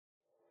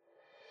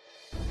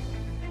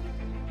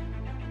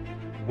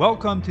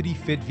Welcome to the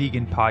Fit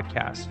Vegan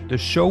Podcast, the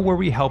show where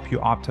we help you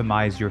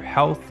optimize your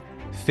health,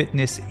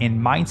 fitness, and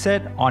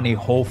mindset on a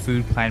whole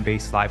food,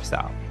 plant-based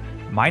lifestyle.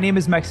 My name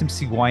is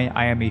Maximal.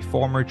 I am a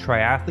former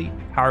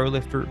triathlete,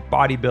 powerlifter,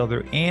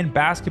 bodybuilder, and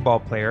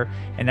basketball player,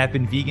 and I've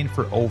been vegan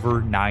for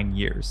over 9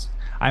 years.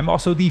 I'm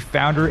also the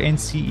founder and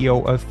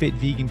CEO of Fit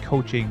Vegan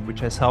Coaching,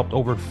 which has helped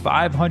over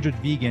 500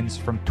 vegans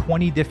from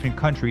 20 different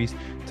countries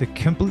to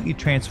completely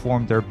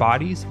transform their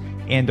bodies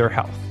and their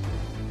health.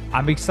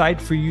 I'm excited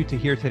for you to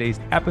hear today's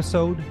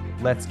episode.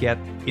 Let's get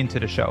into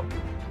the show.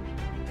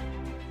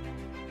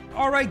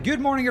 All right, good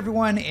morning,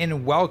 everyone,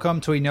 and welcome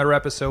to another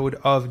episode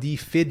of the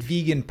Fit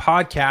Vegan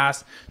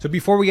Podcast. So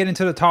before we get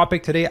into the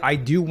topic today, I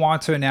do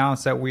want to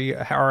announce that we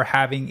are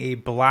having a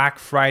Black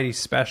Friday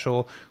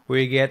special where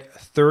you get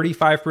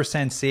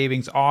 35%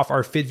 savings off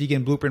our Fit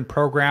Vegan Blueprint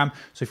program.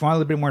 So if you want a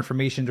little bit more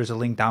information, there's a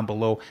link down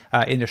below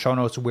in the show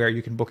notes where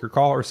you can book your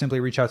call or simply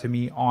reach out to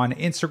me on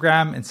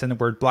Instagram and send the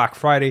word Black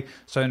Friday.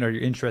 So I know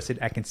you're interested,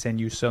 I can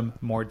send you some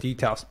more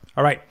details.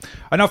 All right,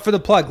 enough for the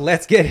plug.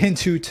 Let's get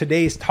into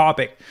today's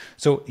topic.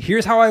 So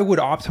here's how I would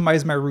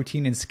optimize my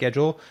routine and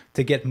schedule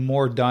to get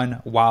more done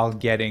while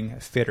getting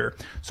fitter.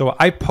 So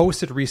I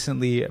posted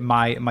recently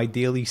my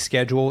daily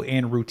schedule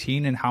and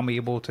routine and how I'm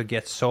able to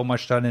get so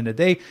much done in a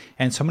day.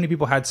 And so many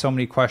people had so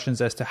many questions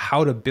as to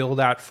how to build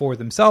that for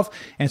themselves.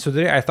 And so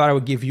today I thought I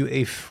would give you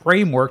a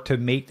framework to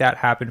make that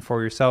happen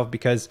for yourself,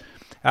 because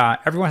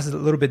everyone has a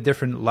little bit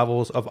different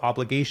levels of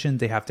obligation.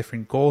 They have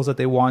different goals that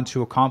they want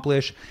to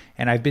accomplish.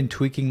 And I've been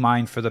tweaking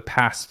mine for the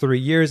past 3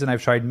 years, and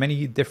I've tried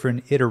many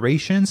different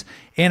iterations.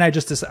 And I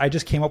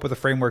just came up with a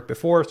framework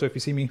before. So if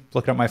you see me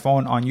looking at my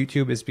phone on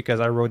YouTube, it's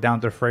because I wrote down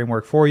the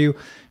framework for you.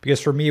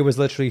 Because for me, it was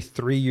literally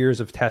 3 years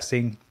of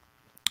testing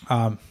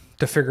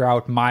to figure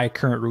out my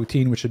current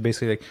routine, which is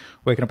basically like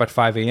waking up at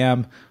 5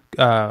 a.m.,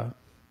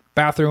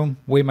 bathroom,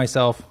 weigh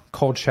myself,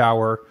 cold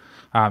shower,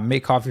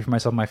 make coffee for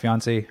myself and my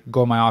fiance,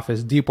 go to my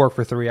office, deep work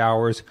for 3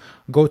 hours,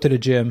 go to the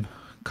gym,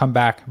 come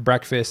back,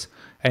 breakfast,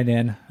 and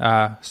then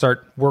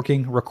start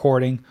working,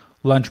 recording,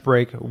 lunch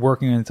break,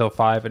 working until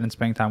 5, and then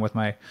spending time with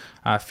my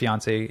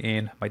fiance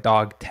and my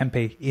dog,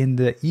 Tempe, in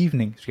the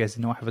evening. So you guys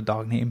know I have a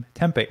dog named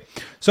Tempe.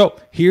 So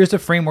here's the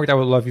framework that I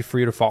would love for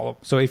you to follow.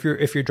 So if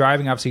you're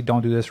driving, obviously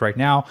don't do this right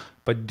now,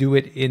 but do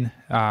it in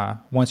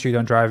once you're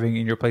done driving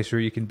in your place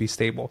where you can be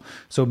stable.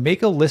 So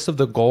make a list of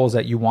the goals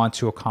that you want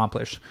to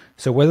accomplish.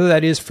 So whether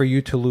that is for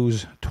you to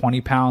lose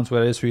 20 pounds,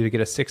 whether it is for you to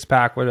get a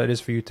six-pack, whether that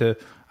is for you to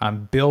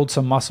build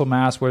some muscle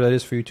mass, whether that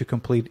is for you to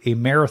complete a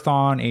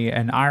marathon,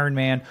 an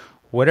Ironman,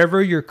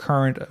 whatever your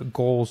current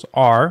goals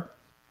are,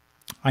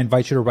 I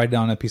invite you to write it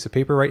down on a piece of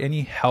paper, write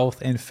any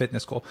health and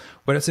fitness goal.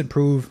 Whether it's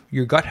improve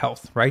your gut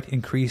health, right?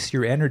 Increase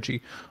your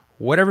energy,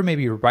 whatever,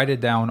 maybe write it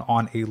down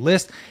on a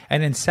list.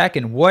 And then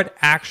second, what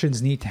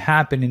actions need to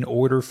happen in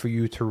order for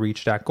you to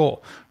reach that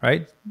goal,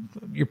 right?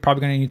 You're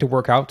probably going to need to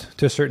work out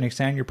to a certain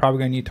extent. You're probably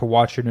going to need to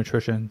watch your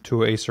nutrition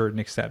to a certain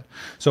extent.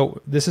 So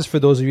this is for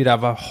those of you that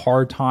have a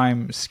hard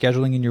time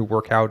scheduling in your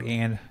workout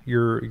and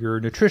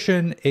your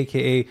nutrition,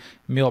 aka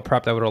meal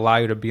prep, that would allow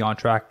you to be on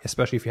track,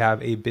 especially if you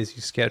have a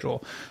busy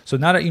schedule. So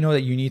now that you know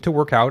that you need to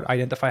work out,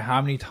 identify how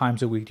many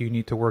times a week do you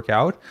need to work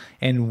out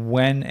and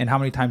when and how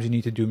many times you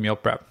need to do meal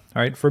prep.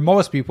 All right. For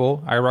most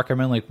people, I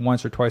recommend like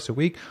once or twice a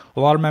week.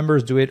 A lot of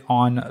members do it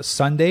on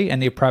Sunday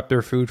and they prep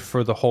their food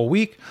for the whole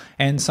week.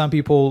 And some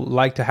people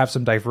like to have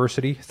some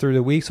diversity through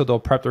the week. So they'll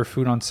prep their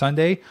food on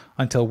Sunday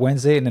until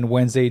Wednesday, and then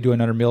Wednesday do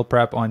another meal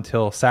prep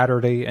until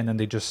Saturday. And then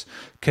they just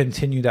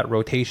continue that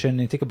rotation.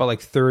 They take about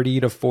like 30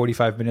 to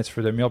 45 minutes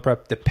for their meal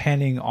prep,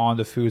 depending on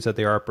the foods that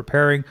they are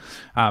preparing.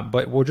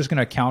 But we're just going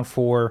to account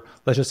for,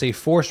 let's just say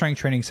 4 strength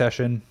training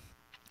session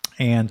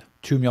and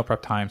 2 meal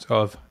prep times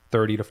of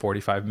 30 to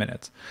 45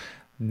 minutes.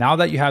 Now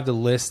that you have the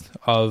list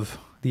of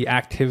the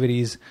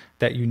activities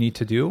that you need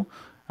to do,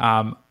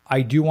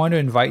 I do want to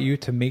invite you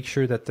to make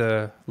sure that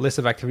the list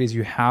of activities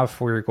you have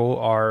for your goal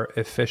are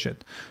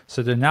efficient.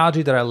 So the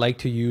analogy that I like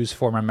to use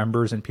for my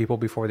members and people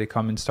before they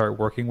come and start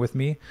working with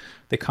me,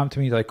 they come to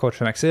me like, Coach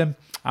Maxim,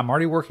 I'm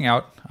already working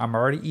out, I'm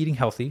already eating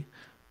healthy,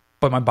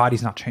 but my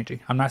body's not changing.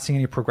 I'm not seeing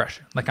any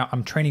progression. Like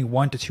I'm training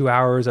 1 to 2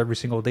 hours every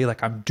single day.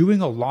 Like I'm doing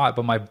a lot,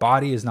 but my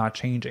body is not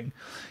changing.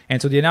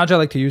 And so the analogy I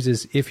like to use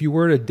is if you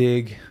were to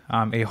dig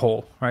a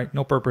hole, right?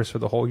 No purpose for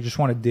the hole. You just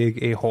want to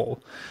dig a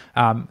hole.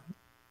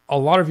 A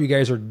lot of you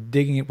guys are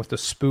digging it with a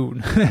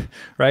spoon,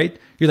 right?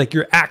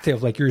 You're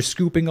active, like you're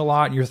scooping a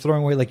lot and you're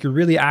throwing away, like you're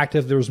really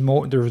active. There's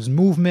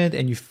movement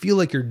and you feel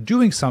like you're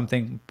doing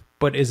something,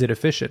 but is it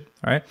efficient,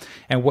 right?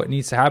 And what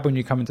needs to happen when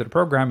you come into the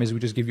program is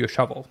we just give you a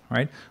shovel,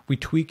 right? We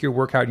tweak your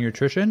workout and your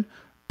nutrition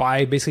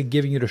by basically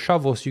giving you the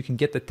shovel so you can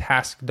get the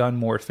task done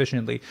more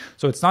efficiently.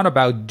 So it's not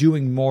about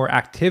doing more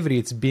activity.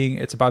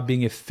 It's about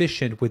being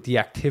efficient with the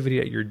activity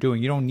that you're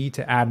doing. You don't need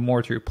to add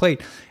more to your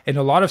plate. In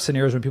a lot of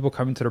scenarios, when people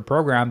come into the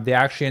program, they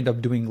actually end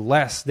up doing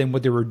less than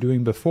what they were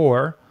doing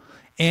before,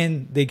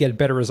 and they get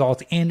better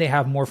results, and they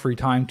have more free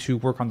time to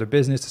work on their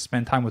business, to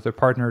spend time with their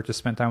partner, to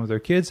spend time with their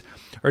kids,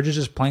 or to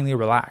just plainly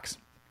relax.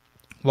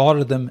 A lot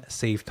of them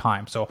save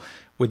time. So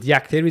with the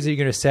activities that you're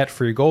going to set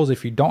for your goals,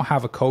 if you don't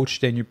have a coach,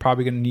 then you're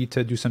probably going to need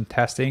to do some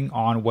testing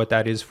on what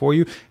that is for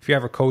you. If you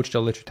have a coach,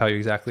 they'll literally tell you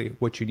exactly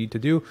what you need to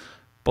do.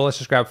 But let's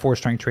just grab 4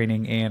 strength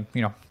training and,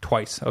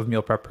 twice of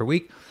meal prep per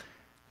week.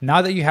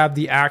 Now that you have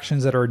the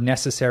actions that are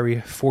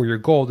necessary for your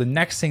goal, the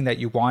next thing that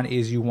you want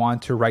is you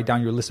want to write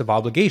down your list of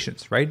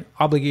obligations, right?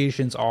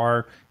 Obligations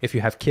are, if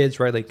you have kids,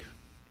 right, like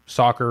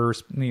soccer,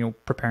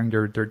 preparing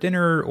their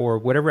dinner or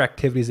whatever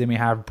activities they may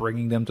have,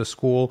 bringing them to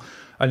school.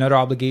 Another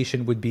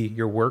obligation would be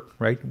your work,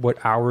 right?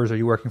 What hours are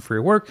you working for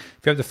your work?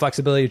 If you have the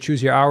flexibility to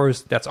choose your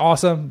hours, that's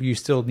awesome. You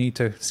still need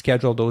to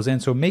schedule those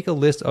in. So make a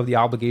list of the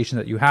obligations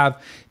that you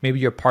have. Maybe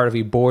you're part of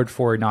a board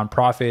for a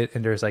nonprofit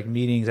and there's like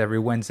meetings every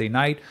Wednesday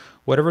night.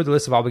 Whatever the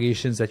list of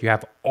obligations that you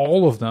have,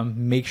 all of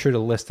them, make sure to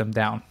list them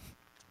down.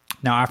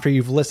 Now, after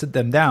you've listed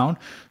them down,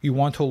 you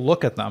want to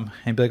look at them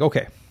and be like,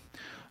 okay,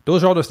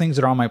 those are all the things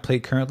that are on my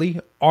plate currently.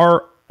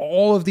 Are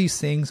all of these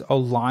things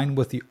aligned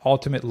with the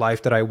ultimate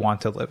life that I want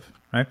to live,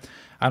 right?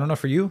 I don't know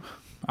for you.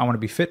 I want to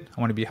be fit.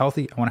 I want to be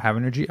healthy. I want to have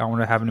energy. I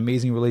want to have an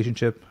amazing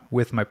relationship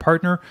with my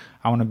partner.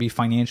 I want to be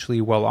financially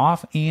well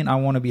off and I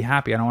want to be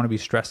happy. I don't want to be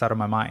stressed out of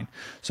my mind.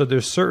 So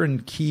there's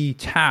certain key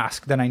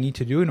tasks that I need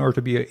to do in order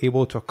to be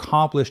able to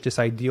accomplish this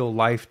ideal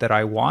life that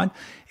I want.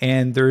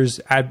 And there's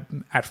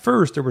at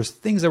first, there was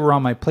things that were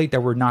on my plate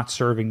that were not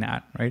serving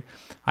that, right?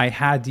 I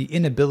had the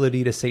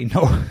inability to say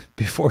no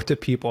before to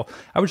people.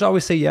 I would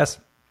always say yes,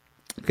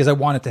 because I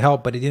wanted to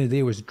help, but at the end of the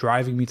day, it was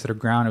driving me to the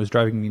ground. It was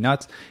driving me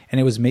nuts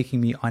and it was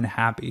making me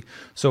unhappy.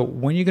 So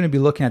when you're going to be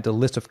looking at the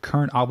list of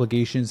current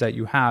obligations that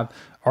you have,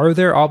 are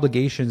there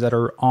obligations that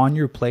are on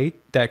your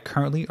plate that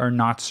currently are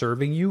not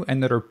serving you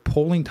and that are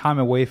pulling time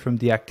away from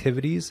the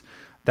activities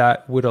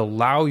that would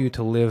allow you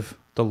to live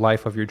the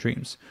life of your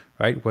dreams,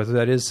 right? Whether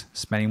that is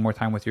spending more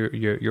time with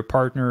your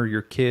partner,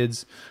 your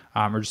kids,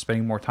 or just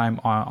spending more time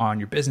on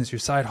your business, your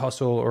side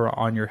hustle, or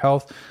on your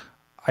health.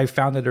 I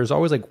found that there's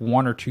always like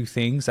 1 or 2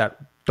 things that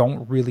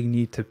don't really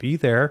need to be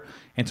there.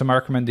 And so my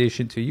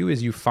recommendation to you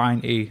is you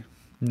find a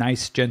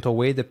nice, gentle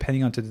way,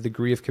 depending on the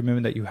degree of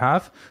commitment that you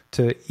have,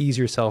 to ease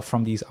yourself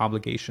from these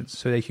obligations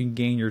so that you can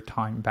gain your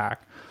time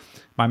back.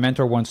 My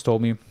mentor once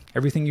told me,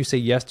 everything you say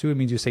yes to, it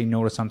means you say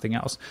no to something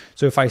else.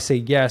 So if I say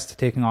yes to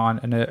taking on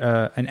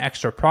an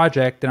extra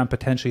project, then I'm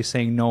potentially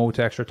saying no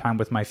to extra time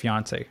with my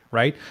fiance,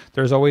 right?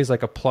 There's always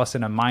like a plus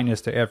and a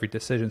minus to every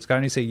decision. It's got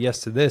to say yes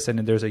to this, and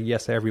then there's a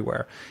yes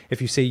everywhere.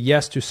 If you say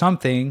yes to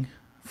something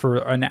for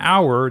an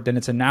hour, then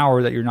it's an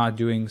hour that you're not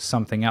doing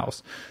something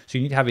else. So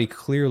you need to have a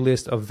clear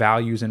list of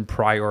values and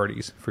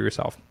priorities for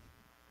yourself.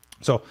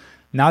 So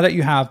now that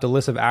you have the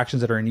list of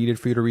actions that are needed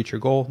for you to reach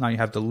your goal, now you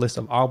have the list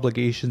of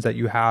obligations that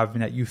you have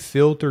and that you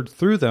filtered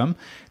through them,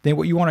 then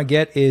what you want to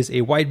get is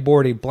a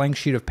whiteboard, a blank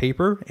sheet of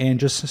paper,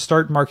 and just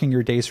start marking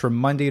your days from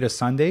Monday to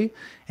Sunday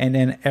and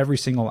then every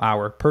single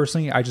hour.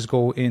 Personally, I just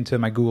go into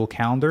my Google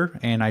Calendar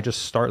and I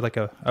just start like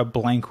a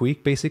blank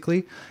week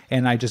basically,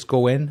 and I just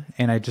go in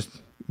and I just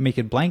make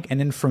it blank. And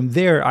then from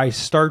there, I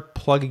start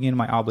plugging in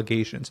my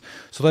obligations.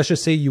 So let's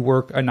just say you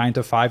work a 9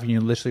 to 5 and you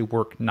literally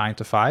work 9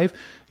 to 5.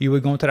 You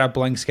would go into that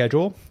blank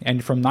schedule,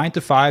 and from 9 to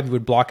 5, you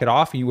would block it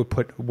off and you would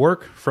put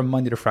work from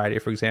Monday to Friday,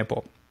 for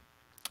example.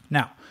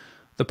 Now,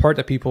 the part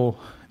that people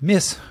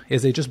miss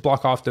is they just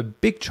block off the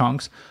big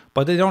chunks,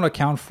 but they don't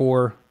account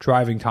for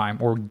driving time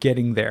or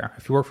getting there.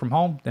 If you work from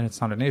home, then it's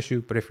not an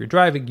issue. But if you're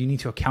driving, you need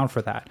to account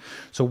for that.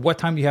 So what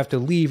time do you have to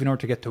leave in order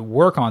to get to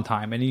work on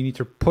time? And you need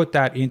to put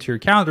that into your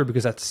calendar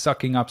because that's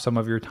sucking up some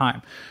of your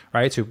time,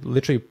 right? So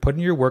literally put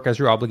in your work as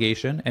your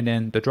obligation. And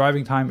then the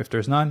driving time, if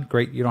there's none,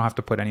 great, you don't have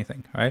to put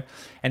anything, right?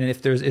 And then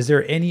is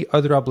there any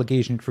other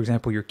obligation? For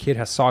example, your kid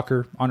has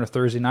soccer on a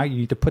Thursday night, you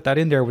need to put that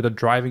in there with a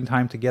driving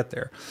time to get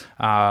there.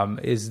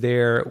 Is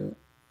there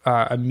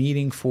a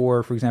meeting for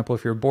example,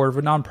 if you're a board of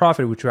a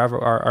nonprofit, which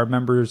our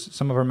members,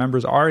 some of our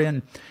members are in,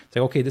 it's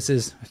like, okay, this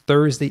is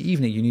Thursday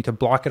evening. You need to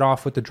block it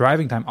off with the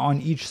driving time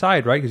on each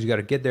side, right? Because you got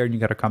to get there and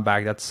you got to come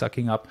back. That's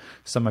sucking up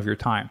some of your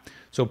time.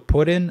 So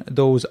put in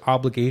those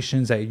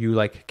obligations that you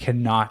like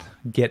cannot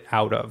get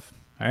out of.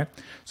 All right.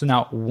 So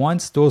now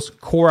once those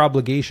core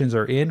obligations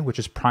are in, which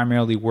is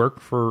primarily work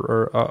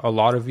for a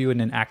lot of you, and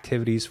then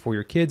activities for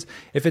your kids.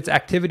 If it's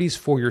activities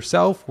for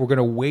yourself, we're going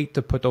to wait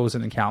to put those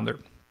in the calendar.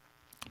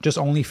 Just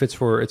only if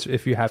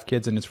if you have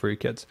kids and it's for your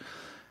kids.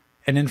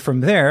 And then from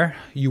there,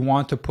 you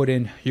want to put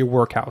in your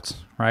workouts,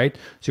 right?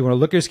 So you want to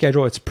look at your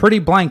schedule. It's pretty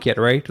blanket,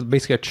 right?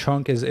 Basically a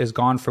chunk is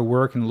gone for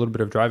work and a little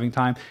bit of driving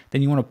time.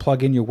 Then you want to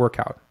plug in your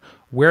workout.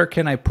 Where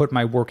can I put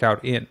my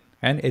workout in?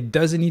 And it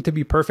doesn't need to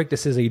be perfect.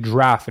 This is a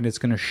draft and it's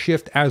going to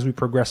shift as we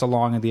progress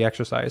along in the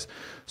exercise.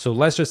 So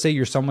let's just say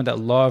you're someone that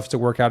loves to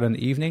work out in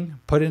the evening,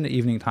 put it in the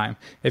evening time.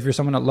 If you're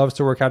someone that loves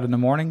to work out in the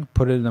morning,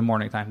 put it in the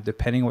morning time.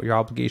 Depending what your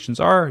obligations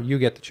are, you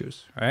get to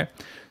choose, right?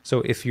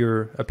 So if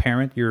you're a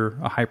parent, you're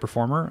a high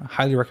performer, I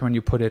highly recommend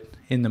you put it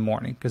in the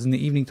morning, because in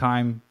the evening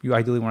time, you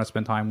ideally want to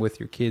spend time with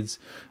your kids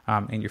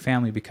and your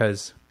family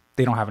because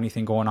they don't have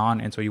anything going on.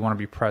 And so you want to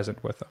be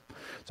present with them.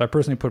 So I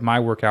personally put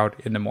my workout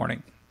in the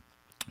morning.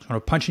 So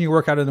punching your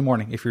workout in the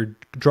morning. If you're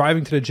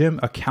driving to the gym,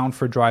 account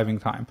for driving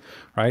time,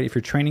 right? If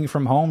you're training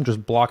from home,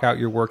 just block out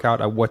your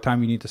workout at what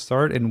time you need to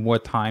start and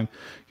what time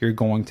you're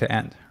going to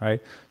end, right?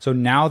 So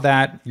now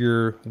that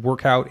your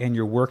workout and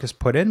your work is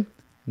put in,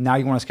 now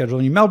you want to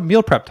schedule your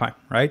meal prep time,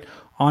 right?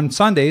 On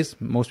Sundays,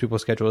 most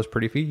people's schedule is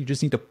pretty free. You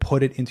just need to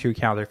put it into your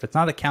calendar. If it's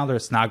not a calendar,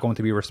 it's not going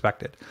to be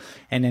respected.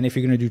 And then if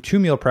you're going to do 2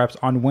 meal preps,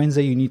 on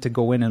Wednesday, you need to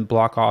go in and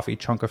block off a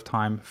chunk of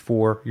time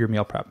for your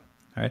meal prep,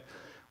 right?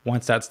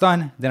 Once that's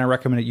done, then I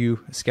recommend that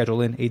you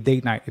schedule in a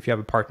date night if you have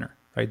a partner,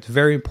 right? It's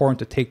very important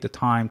to take the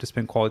time to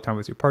spend quality time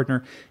with your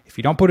partner. If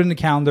you don't put it in the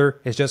calendar,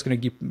 it's just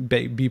going to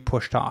be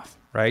pushed off,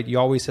 right? You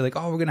always say like,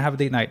 oh, we're going to have a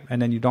date night. And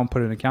then you don't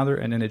put it in the calendar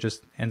and then it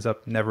just ends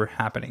up never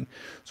happening.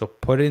 So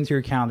put it into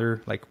your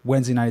calendar, like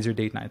Wednesday night is your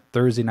date night.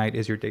 Thursday night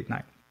is your date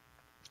night.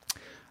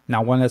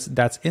 Now, when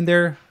that's in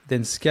there,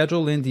 then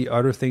schedule in the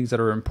other things that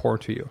are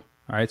important to you.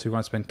 All right. So you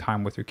want to spend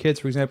time with your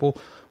kids, for example,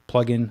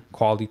 plug in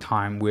quality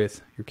time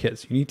with your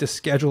kids. You need to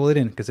schedule it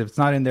in because if it's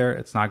not in there,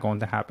 it's not going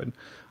to happen.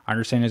 I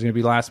understand there's going to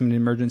be last minute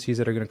emergencies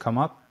that are going to come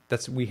up.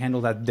 We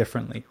handle that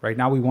differently. Right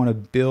now, we want to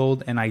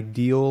build an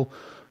ideal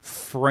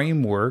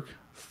framework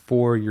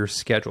for your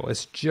schedule.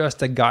 It's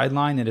just a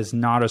guideline. It is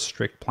not a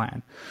strict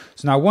plan.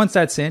 So now once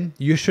that's in,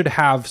 you should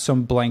have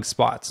some blank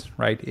spots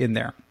right in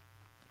there.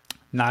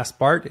 Last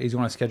part is you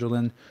want to schedule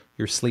in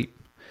your sleep.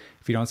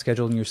 If you don't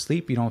schedule in your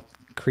sleep, you don't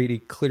create a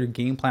clear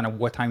game plan of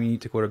what time you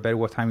need to go to bed,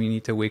 what time you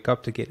need to wake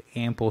up to get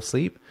ample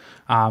sleep.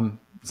 It's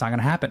not going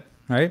to happen,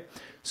 right?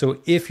 So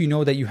if you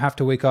know that you have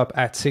to wake up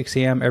at 6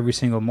 a.m. every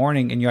single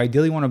morning and you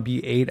ideally want to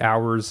be 8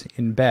 hours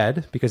in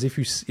bed, because if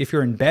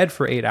you're in bed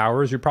for 8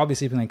 hours, you're probably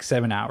sleeping like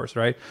 7 hours,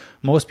 right?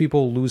 Most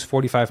people lose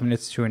 45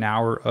 minutes to an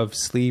hour of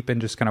sleep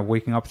and just kind of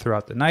waking up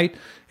throughout the night.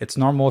 It's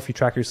normal if you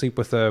track your sleep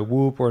with a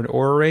Whoop or an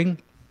Oura Ring.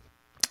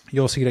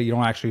 You'll see that you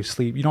don't actually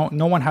sleep.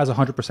 No one has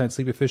 100%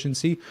 sleep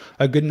efficiency.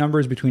 A good number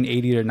is between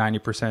 80 to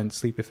 90%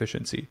 sleep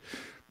efficiency.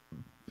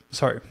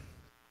 Sorry.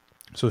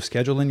 So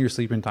schedule in your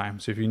sleeping time.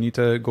 So if you need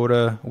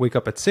to wake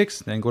up at 6,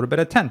 then go to bed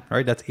at 10,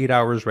 right? That's 8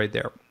 hours right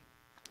there.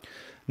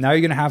 Now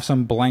you're going to have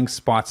some blank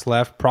spots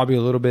left, probably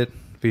a little bit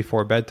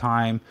before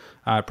bedtime,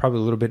 probably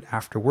a little bit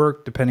after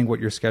work, depending what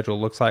your schedule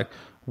looks like.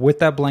 With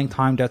that blank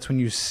time, that's when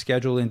you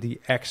schedule in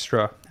the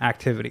extra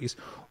activities,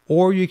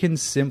 or you can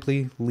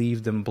simply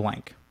leave them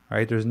blank.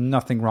 Right? There's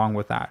nothing wrong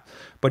with that.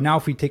 But now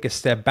if we take a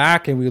step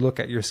back and we look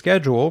at your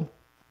schedule,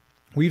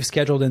 we've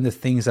scheduled in the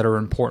things that are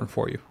important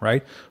for you,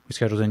 right? We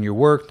scheduled in your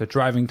work, the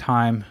driving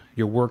time,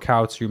 your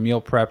workouts, your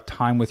meal prep,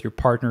 time with your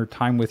partner,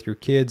 time with your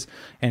kids,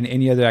 and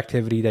any other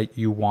activity that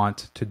you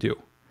want to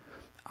do.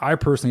 I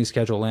personally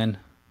schedule in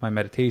my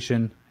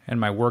meditation and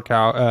my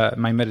workout,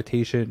 my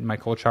meditation, my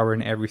cold shower,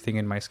 and everything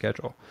in my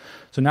schedule.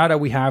 So now that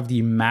we have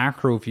the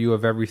macro view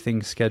of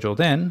everything scheduled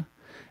in,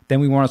 then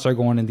we want to start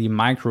going in the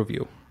micro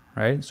view.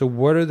 Right? So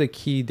what are the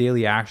key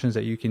daily actions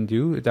that you can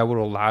do that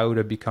will allow you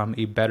to become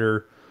a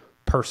better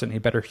person, a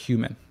better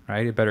human,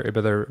 right? A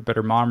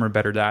better mom or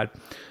better dad.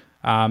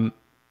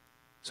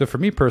 So for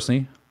me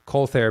personally,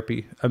 cold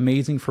therapy,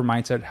 amazing for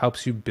mindset,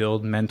 helps you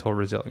build mental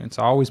resilience.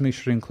 I always make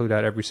sure to include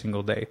that every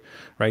single day,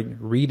 right?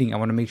 Reading, I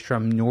want to make sure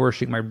I'm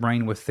nourishing my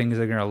brain with things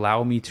that are going to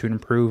allow me to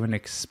improve and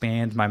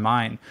expand my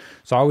mind.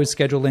 So I always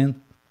schedule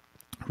in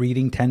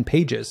reading 10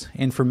 pages.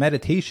 And for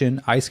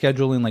meditation, I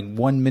schedule in like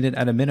 1 minute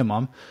at a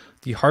minimum.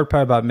 The hard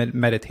part about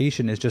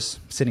meditation is just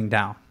sitting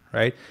down,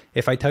 right?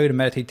 If I tell you to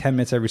meditate 10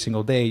 minutes every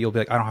single day, you'll be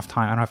like, I don't have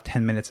time. I don't have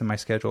 10 minutes in my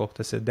schedule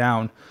to sit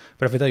down.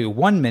 But if I tell you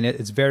 1 minute,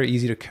 it's very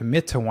easy to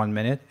commit to 1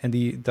 minute. And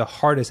the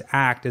hardest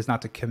act is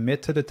not to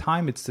commit to the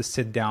time, it's to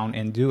sit down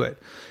and do it.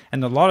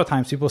 And a lot of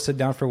times people sit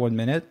down for 1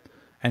 minute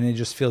and they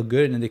just feel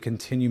good and then they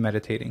continue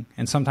meditating.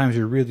 And sometimes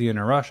you're really in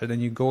a rush and then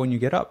you go and you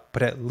get up,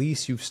 but at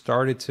least you've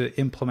started to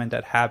implement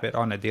that habit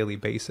on a daily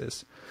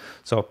basis.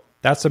 So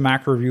that's the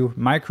macro view.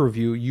 Micro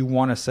view, you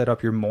want to set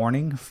up your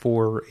morning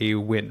for a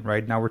win,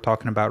 right? Now we're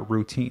talking about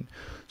routine.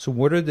 So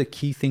what are the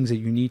key things that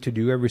you need to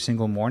do every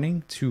single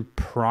morning to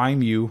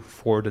prime you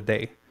for the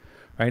day,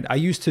 right? I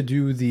used to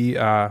do the,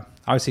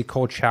 obviously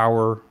cold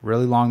shower,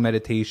 really long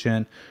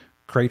meditation,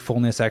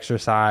 gratefulness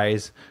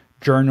exercise,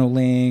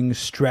 journaling,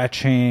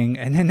 stretching,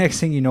 and then next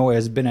thing you know, it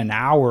has been an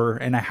hour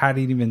and I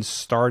hadn't even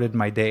started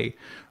my day,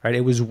 right?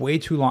 It was way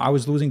too long. I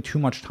was losing too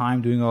much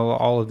time doing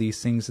all of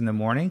these things in the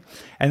morning.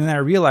 And then I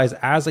realized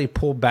as I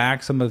pulled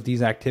back some of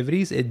these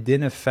activities, it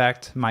didn't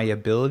affect my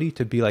ability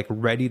to be like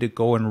ready to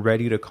go and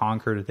ready to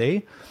conquer the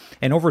day.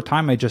 And over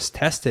time, I just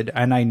tested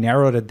and I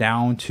narrowed it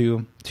down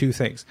to 2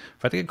 things.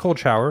 If I take a cold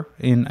shower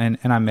and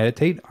I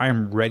meditate, I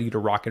am ready to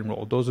rock and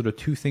roll. Those are the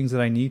 2 things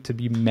that I need to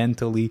be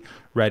mentally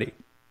ready.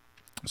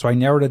 So I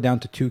narrowed it down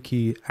to 2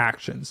 key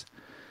actions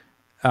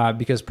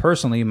because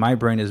personally, my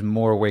brain is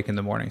more awake in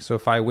the morning. So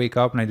if I wake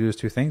up and I do those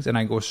 2 things and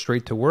I go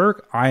straight to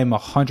work, I am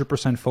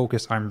 100%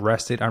 focused. I'm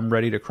rested. I'm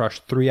ready to crush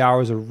 3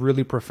 hours of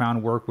really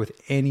profound work with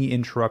any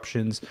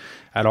interruptions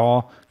at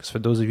all. Because for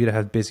those of you that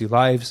have busy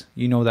lives,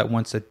 you know that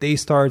once the day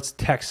starts,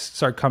 texts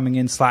start coming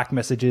in, Slack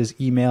messages,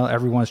 email,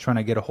 everyone's trying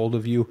to get a hold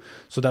of you.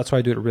 So that's why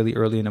I do it really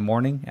early in the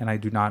morning and I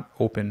do not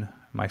open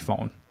my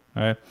phone.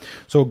 All right.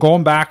 So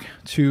going back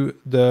to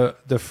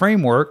the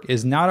framework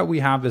is, now that we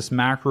have this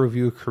macro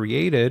view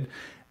created,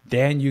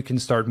 then you can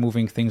start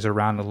moving things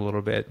around a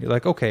little bit. You're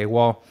like, okay,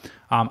 well,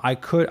 I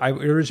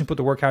originally put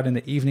the workout in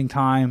the evening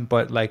time,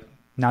 but like,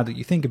 now that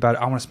you think about it,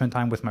 I want to spend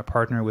time with my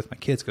partner, with my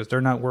kids, because they're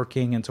not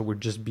working. And so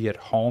we'd just be at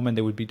home and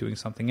they would be doing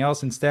something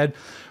else instead.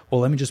 Well,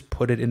 let me just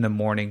put it in the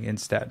morning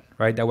instead,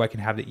 right? That way I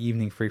can have the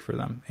evening free for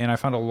them. And I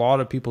found a lot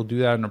of people do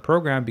that in the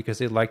program because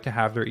they like to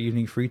have their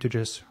evening free to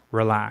just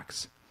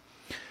relax.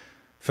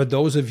 For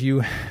those of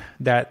you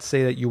that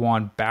say that you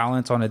want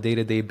balance on a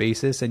day-to-day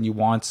basis and you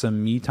want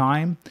some me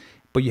time,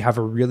 but you have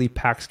a really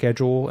packed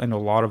schedule and a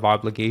lot of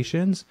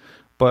obligations,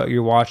 but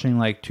you're watching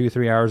like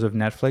 2-3 hours of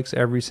Netflix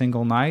every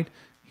single night,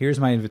 here's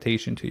my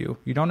invitation to you.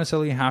 You don't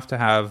necessarily have to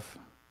have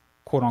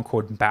quote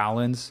unquote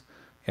balance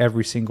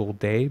every single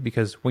day,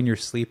 because when you're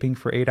sleeping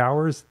for 8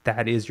 hours,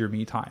 that is your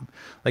me time.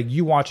 Like,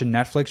 you watching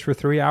Netflix for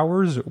 3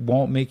 hours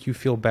won't make you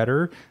feel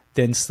better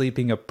than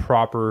sleeping a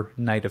proper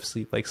night of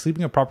sleep. Like,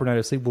 sleeping a proper night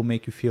of sleep will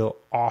make you feel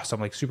awesome,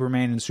 like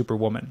Superman and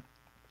Superwoman.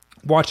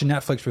 Watching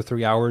Netflix for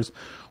 3 hours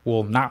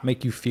will not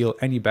make you feel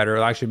any better.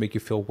 It'll actually make you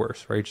feel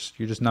worse, right?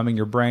 You're just numbing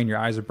your brain, your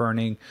eyes are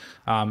burning,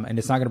 and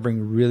it's not going to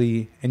bring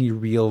really any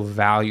real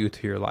value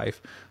to your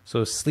life.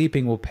 So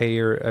sleeping will pay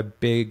you a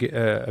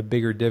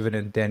bigger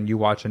dividend than you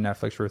watching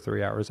Netflix for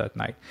 3 hours at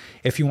night.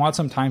 If you want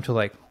some time to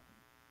like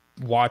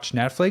watch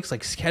Netflix,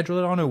 like schedule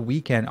it on a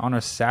weekend, on a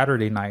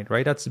Saturday night,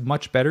 right? That's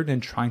much better than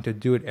trying to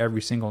do it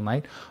every single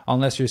night,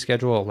 unless your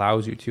schedule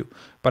allows you to.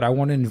 But I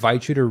want to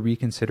invite you to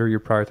reconsider your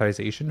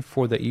prioritization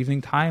for the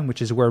evening time,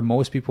 which is where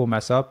most people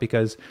mess up,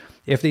 because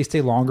if they stay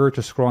longer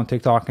to scroll on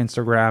TikTok,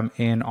 Instagram,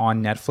 and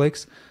on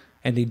Netflix,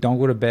 and they don't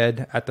go to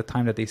bed at the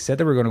time that they said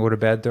they were going to go to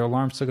bed, their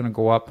alarm's still going to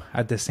go up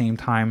at the same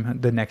time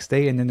the next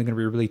day, and then they're going to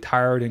be really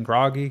tired and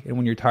groggy. And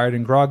when you're tired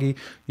and groggy,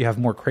 you have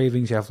more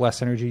cravings, you have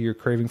less energy, you're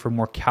craving for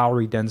more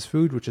calorie-dense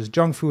food, which is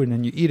junk food, and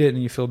then you eat it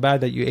and you feel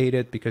bad that you ate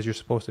it because you're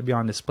supposed to be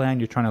on this plan,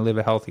 you're trying to live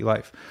a healthy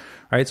life,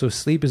 right? So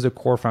sleep is the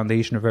core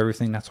foundation of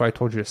everything. That's why I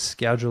told you to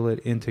schedule it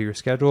into your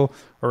schedule,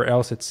 or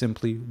else it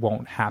simply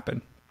won't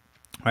happen.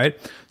 Right.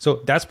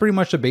 So that's pretty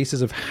much the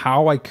basis of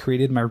how I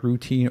created my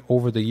routine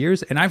over the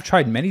years. And I've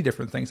tried many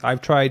different things. I've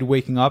tried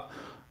waking up,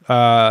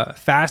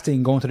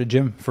 fasting, going to the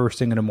gym first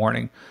thing in the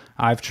morning.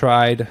 I've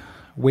tried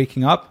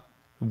waking up,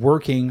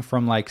 working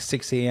from like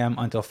 6 a.m.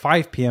 until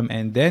 5 p.m.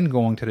 and then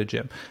going to the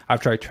gym.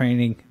 I've tried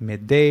training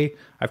midday.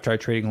 I've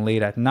tried training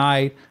late at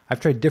night. I've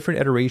tried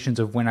different iterations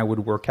of when I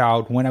would work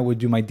out, when I would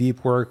do my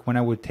deep work, when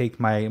I would take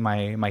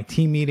my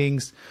team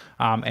meetings.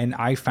 And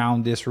I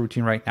found this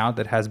routine right now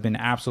that has been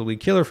absolutely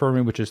killer for me,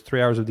 which is 3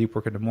 hours of deep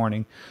work in the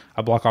morning.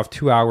 I block off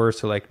 2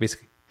 hours to like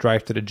basically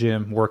drive to the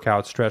gym, work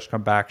out, stretch,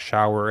 come back,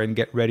 shower, and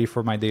get ready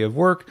for my day of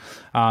work.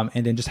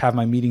 And then just have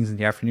my meetings in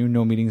the afternoon,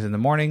 no meetings in the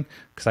morning,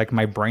 because like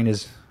my brain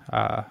is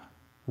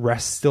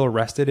still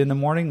rested in the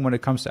morning. When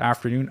it comes to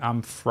afternoon,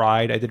 I'm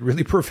fried. I did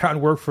really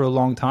profound work for a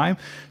long time,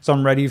 so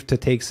I'm ready to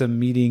take some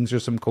meetings or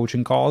some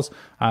coaching calls,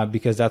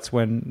 because that's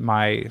when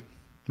my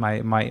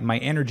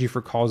energy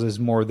for calls is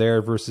more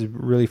there versus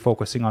really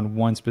focusing on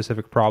one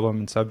specific problem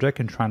and subject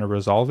and trying to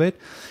resolve it.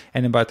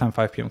 And then by the time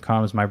 5 p.m.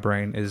 comes, my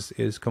brain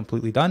is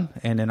completely done,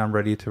 and then I'm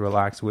ready to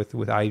relax with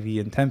IV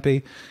and Tempe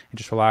and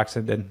just relax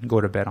and then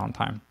go to bed on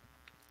time.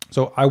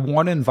 So I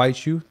want to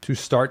invite you to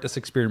start this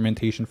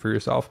experimentation for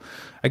yourself.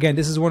 Again,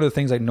 this is one of the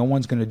things like no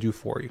one's going to do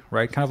for you,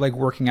 right? Kind of like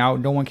working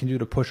out. No one can do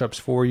the push-ups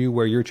for you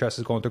where your chest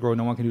is going to grow.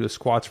 No one can do the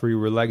squats for you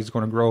where your leg is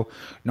going to grow.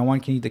 No one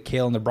can eat the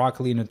kale and the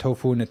broccoli and the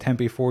tofu and the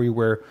tempeh for you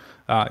where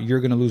you're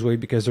going to lose weight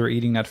because they're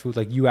eating that food.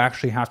 Like, you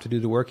actually have to do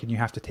the work, and you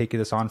have to take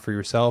this on for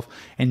yourself.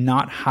 And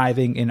not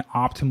having an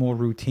optimal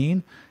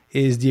routine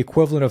is the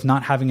equivalent of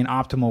not having an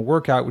optimal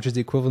workout, which is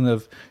the equivalent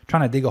of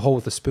trying to dig a hole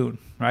with a spoon,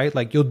 right?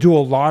 Like, you'll do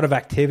a lot of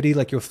activity,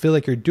 like you'll feel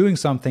like you're doing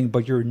something,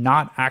 but you're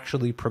not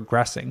actually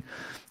progressing.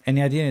 And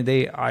at the end of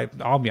the day,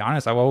 I'll be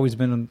honest, I've always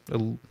been a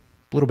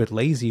little bit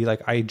lazy.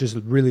 Like, I just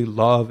really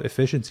love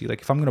efficiency.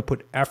 Like, if I'm going to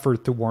put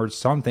effort towards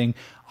something,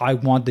 I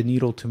want the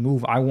needle to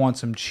move. I want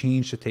some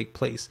change to take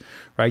place,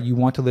 right? You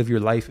want to live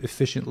your life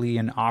efficiently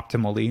and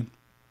optimally,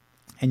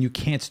 and you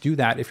can't do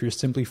that if you're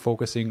simply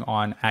focusing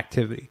on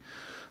activity.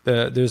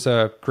 There's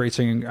a great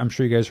saying, I'm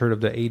sure you guys heard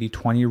of the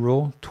 80-20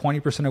 rule.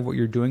 20% of what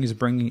you're doing is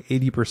bringing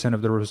 80%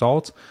 of the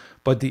results.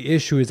 But the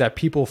issue is that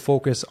people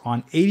focus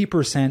on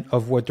 80%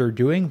 of what they're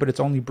doing, but it's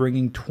only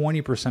bringing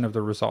 20% of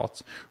the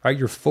results, right?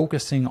 You're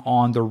focusing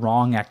on the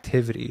wrong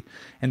activity.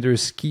 And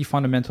there's key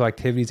fundamental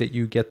activities that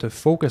you get to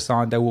focus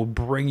on that will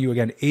bring you,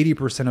 again,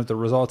 80% of the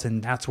results.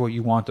 And that's what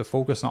you want to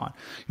focus on.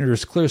 You know,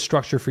 there's clear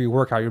structure for your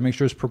workout. You make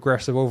sure it's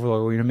progressive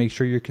overload. You want to make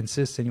sure you're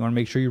consistent. You want to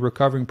make sure you're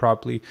recovering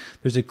properly.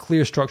 There's a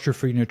clear structure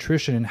for your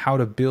nutrition and how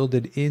to build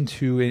it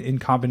into in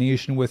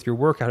combination with your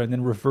workout, and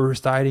then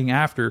reverse dieting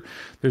after.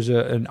 There's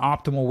an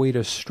optimal way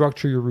to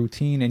structure your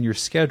routine and your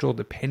schedule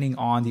depending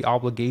on the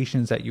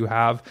obligations that you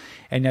have.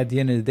 And at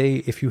the end of the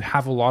day, if you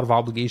have a lot of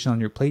obligations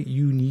on your plate,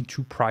 you need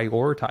to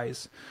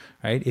prioritize,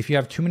 right? If you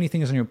have too many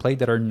things on your plate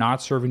that are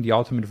not serving the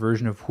ultimate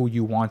version of who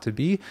you want to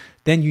be,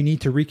 then you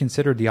need to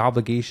reconsider the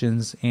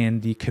obligations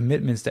and the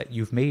commitments that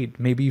you've made.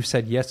 Maybe you've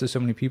said yes to so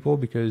many people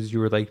because you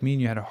were like me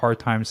and you had a hard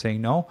time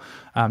saying no.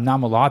 Now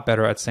I'm a lot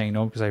better at saying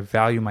no because I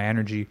value my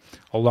energy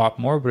a lot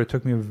more, but it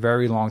took me a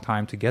very long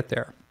time to get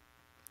there.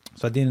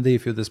 So at the end of the day,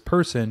 if you're this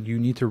person, you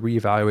need to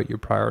reevaluate your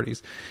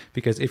priorities,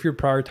 because if you're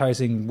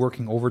prioritizing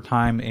working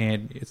overtime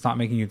and it's not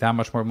making you that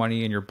much more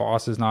money and your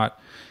boss is not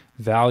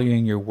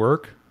valuing your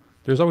work,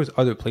 there's always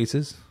other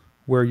places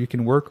where you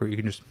can work, or you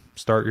can just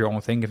start your own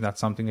thing if that's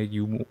something that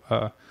you,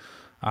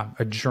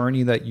 a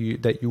journey that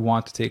you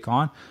want to take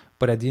on.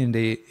 But at the end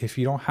of the day, if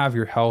you don't have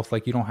your health,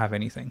 like you don't have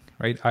anything,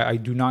 right? I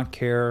do not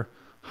care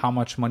how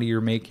much money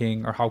you're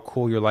making or how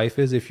cool your life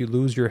is. If you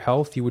lose your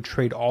health, you would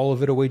trade all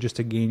of it away just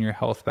to gain your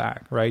health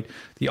back, right?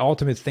 The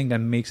ultimate thing that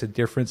makes a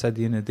difference at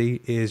the end of the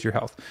day is your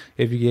health.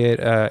 If you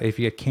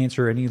get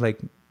cancer or any like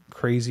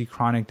crazy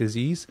chronic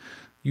disease,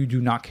 you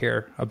do not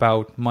care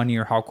about money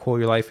or how cool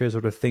your life is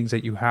or the things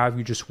that you have.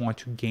 You just want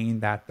to gain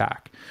that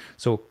back.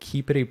 So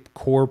keep it a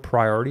core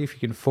priority. If you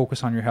can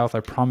focus on your health, I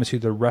promise you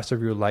the rest of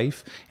your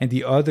life and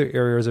the other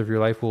areas of your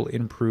life will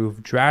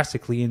improve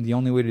drastically. And the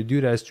only way to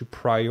do that is to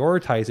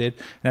prioritize it.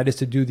 And that is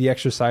to do the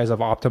exercise of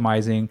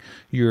optimizing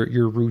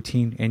your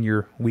routine and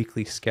your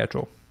weekly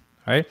schedule.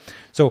 All right.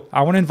 So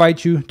I want to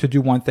invite you to do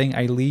one thing.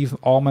 I leave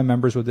all my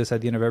members with this at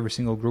the end of every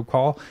single group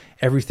call.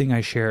 Everything I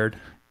shared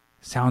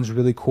sounds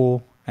really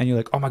cool. And you're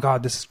like, oh my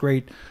God, this is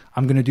great.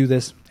 I'm going to do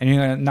this. And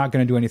you're not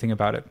going to do anything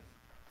about it.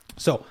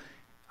 So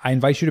I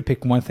invite you to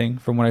pick one thing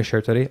from what I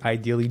shared today.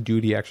 Ideally,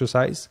 do the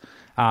exercise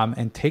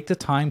and take the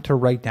time to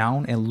write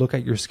down and look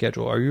at your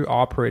schedule. Are you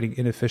operating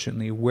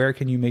inefficiently? Where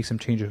can you make some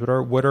changes?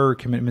 What are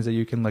commitments that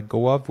you can let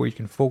go of, where you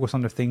can focus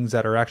on the things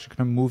that are actually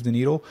going to move the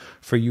needle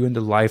for you in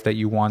the life that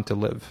you want to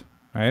live,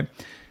 right?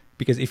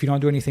 Because if you don't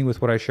do anything with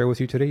what I share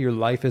with you today, your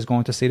life is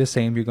going to stay the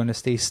same. You're going to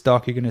stay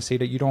stuck. You're going to say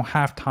that you don't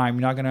have time.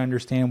 You're not going to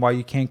understand why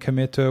you can't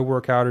commit to a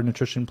workout or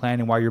nutrition plan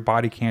and why your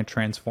body can't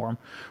transform,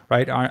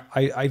 right?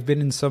 I've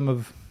been in some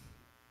of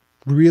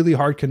really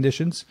hard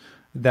conditions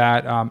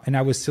that, and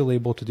I was still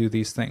able to do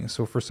these things.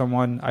 So for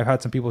someone, I've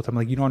had some people tell me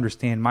like, you don't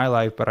understand my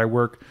life, but I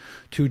work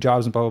 2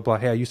 jobs and blah, blah, blah.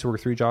 Hey, I used to work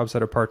 3 jobs.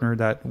 Had a partner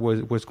that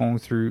was going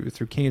through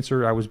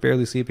cancer. I was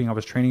barely sleeping. I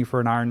was training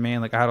for an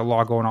Ironman. Like I had a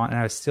lot going on and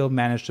I still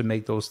managed to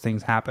make those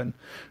things happen.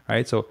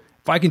 Right. So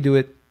if I can do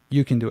it,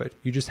 you can do it.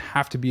 You just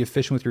have to be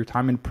efficient with your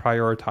time and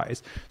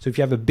prioritize. So if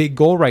you have a big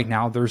goal right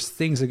now, there's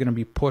things that are going to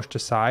be pushed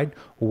aside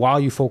while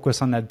you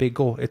focus on that big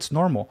goal. It's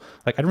normal.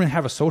 Like I didn't really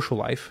have a social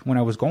life when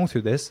I was going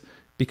through this,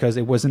 because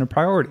it wasn't a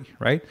priority,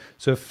 right?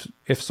 So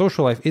if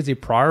social life is a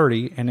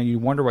priority and then you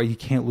wonder why you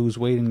can't lose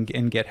weight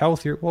and get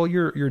healthier, well,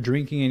 you're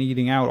drinking and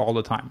eating out all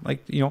the time.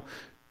 Like,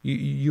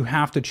 you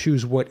have to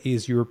choose what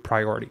is your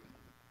priority.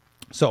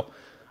 So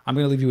I'm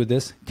going to leave you with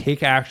this.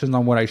 Take actions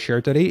on what I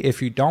shared today.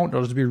 If you don't,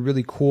 it'll just be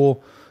really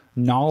cool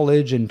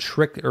knowledge and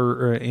trick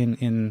or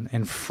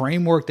in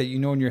framework that you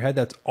know in your head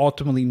that's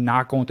ultimately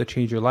not going to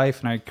change your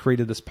life. And I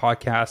created this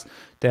podcast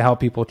to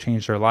help people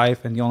change their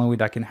life. And the only way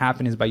that can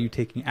happen is by you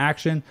taking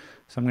action.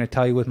 So I'm going to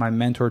tell you what my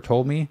mentor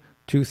told me,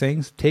 2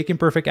 things: take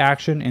imperfect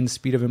action and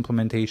speed of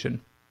implementation.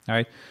 All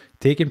right.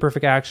 Take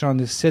imperfect action on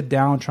this, sit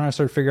down, try to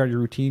start figuring out your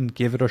routine,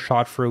 give it a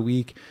shot for a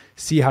week,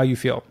 see how you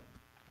feel.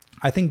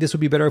 I think this would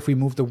be better if we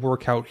move the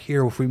workout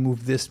here, if we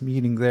move this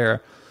meeting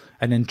there,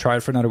 and then try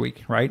it for another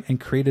week, right? And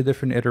create a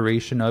different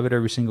iteration of it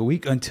every single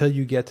week until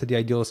you get to the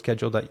ideal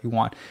schedule that you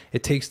want.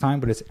 It takes time,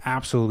 but it's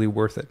absolutely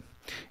worth it.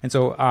 And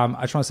so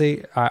I just want to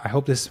say, I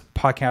hope this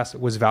podcast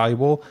was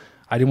valuable.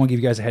 I didn't want to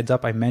give you guys a heads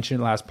up. I mentioned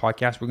in the last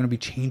podcast, we're going to be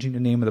changing the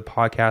name of the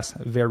podcast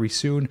very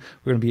soon.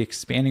 We're going to be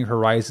expanding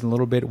horizon a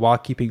little bit while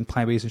keeping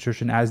plant-based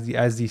nutrition as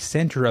the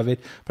center of it.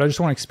 But I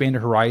just want to expand the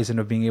horizon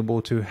of being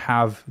able to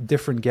have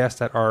different guests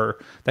that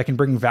can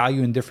bring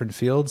value in different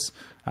fields.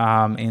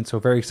 And so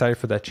very excited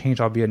for that change.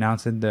 I'll be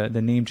announcing the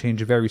name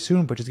change very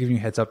soon, but just giving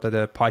you a heads up that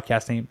the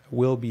podcast name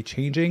will be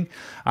changing.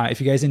 If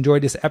you guys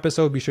enjoyed this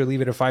episode, be sure to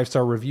leave it a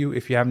 5-star review.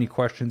 If you have any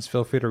questions,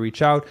 feel free to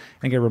reach out.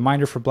 And get a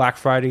reminder for Black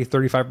Friday,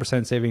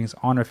 35% savings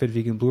on our Fit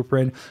Vegan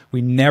Blueprint.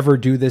 We never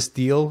do this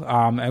deal,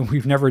 and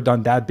we've never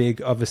done that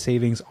big of a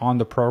savings on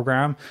the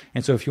program.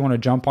 And so if you want to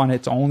jump on it,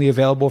 it's only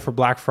available for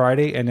Black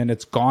Friday and then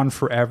it's gone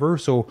forever.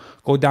 So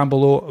go down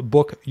below,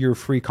 book your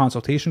free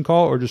consultation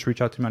call, or just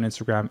reach out to me on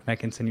Instagram and I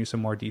can send you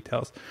some more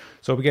details.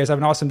 So hope you guys have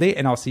an awesome day,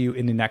 and I'll see you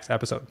in the next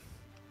episode.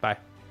 Bye.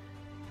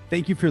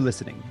 Thank you for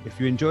listening.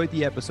 If you enjoyed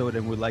the episode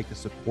and would like to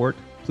support,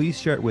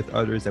 please share it with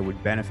others that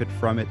would benefit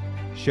from it.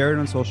 Share it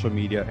on social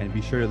media and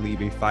be sure to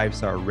leave a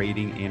 5-star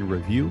rating and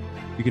review.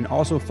 You can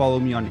also follow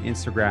me on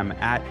Instagram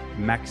at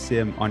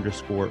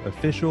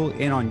Maxim_official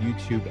and on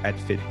YouTube at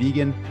Fit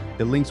Vegan.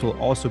 The links will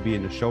also be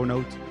in the show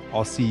notes.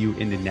 I'll see you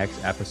in the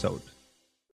next episode.